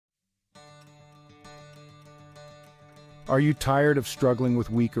Are you tired of struggling with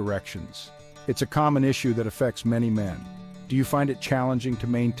weak erections? It's a common issue that affects many men. Do you find it challenging to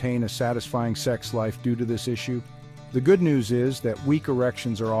maintain a satisfying sex life due to this issue? The good news is that weak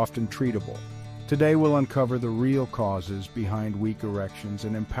erections are often treatable. Today we'll uncover the real causes behind weak erections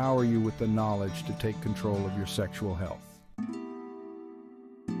and empower you with the knowledge to take control of your sexual health.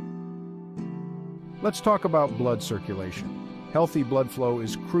 Let's talk about blood circulation. Healthy blood flow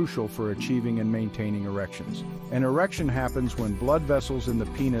is crucial for achieving and maintaining erections. An erection happens when blood vessels in the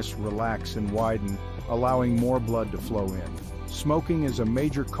penis relax and widen, allowing more blood to flow in. Smoking is a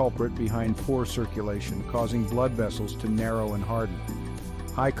major culprit behind poor circulation, causing blood vessels to narrow and harden.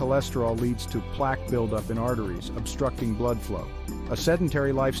 High cholesterol leads to plaque buildup in arteries, obstructing blood flow. A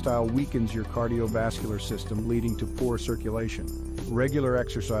sedentary lifestyle weakens your cardiovascular system, leading to poor circulation. Regular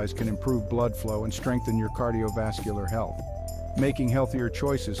exercise can improve blood flow and strengthen your cardiovascular health. Making healthier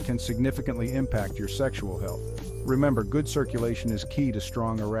choices can significantly impact your sexual health. Remember, good circulation is key to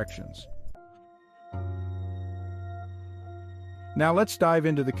strong erections. Now let's dive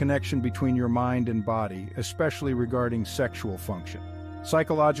into the connection between your mind and body, especially regarding sexual function.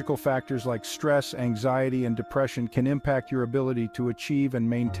 Psychological factors like stress, anxiety, and depression can impact your ability to achieve and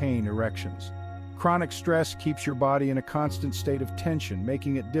maintain erections. Chronic stress keeps your body in a constant state of tension,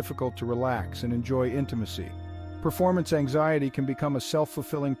 making it difficult to relax and enjoy intimacy. Performance anxiety can become a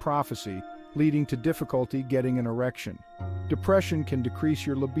self-fulfilling prophecy, leading to difficulty getting an erection. Depression can decrease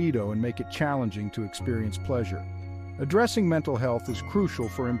your libido and make it challenging to experience pleasure. Addressing mental health is crucial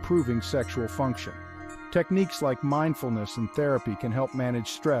for improving sexual function. Techniques like mindfulness and therapy can help manage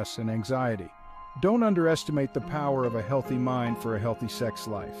stress and anxiety. Don't underestimate the power of a healthy mind for a healthy sex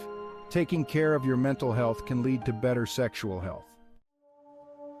life. Taking care of your mental health can lead to better sexual health.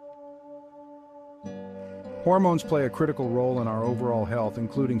 Hormones play a critical role in our overall health,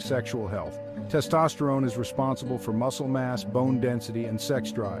 including sexual health. Testosterone is responsible for muscle mass, bone density, and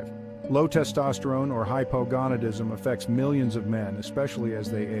sex drive. Low testosterone or hypogonadism affects millions of men, especially as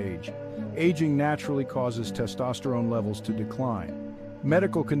they age. Aging naturally causes testosterone levels to decline.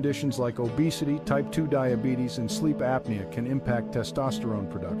 Medical conditions like obesity, type 2 diabetes, and sleep apnea can impact testosterone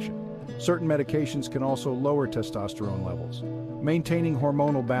production. Certain medications can also lower testosterone levels. Maintaining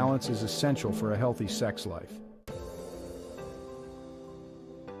hormonal balance is essential for a healthy sex life.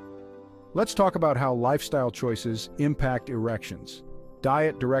 Let's talk about how lifestyle choices impact erections.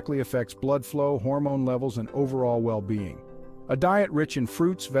 Diet directly affects blood flow, hormone levels, and overall well-being. A diet rich in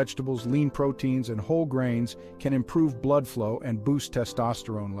fruits, vegetables, lean proteins, and whole grains can improve blood flow and boost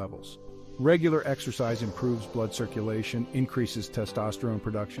testosterone levels. Regular exercise improves blood circulation, increases testosterone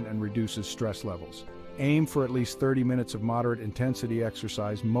production, and reduces stress levels. Aim for at least 30 minutes of moderate intensity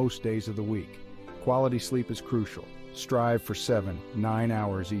exercise most days of the week. Quality sleep is crucial. Strive for 7-9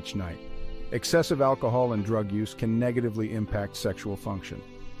 hours each night. Excessive alcohol and drug use can negatively impact sexual function.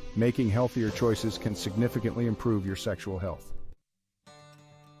 Making healthier choices can significantly improve your sexual health.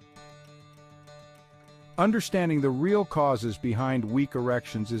 Understanding the real causes behind weak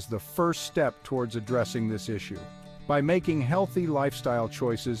erections is the first step towards addressing this issue. By making healthy lifestyle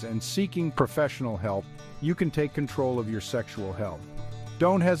choices and seeking professional help, you can take control of your sexual health.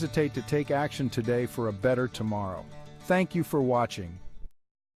 Don't hesitate to take action today for a better tomorrow. Thank you for watching.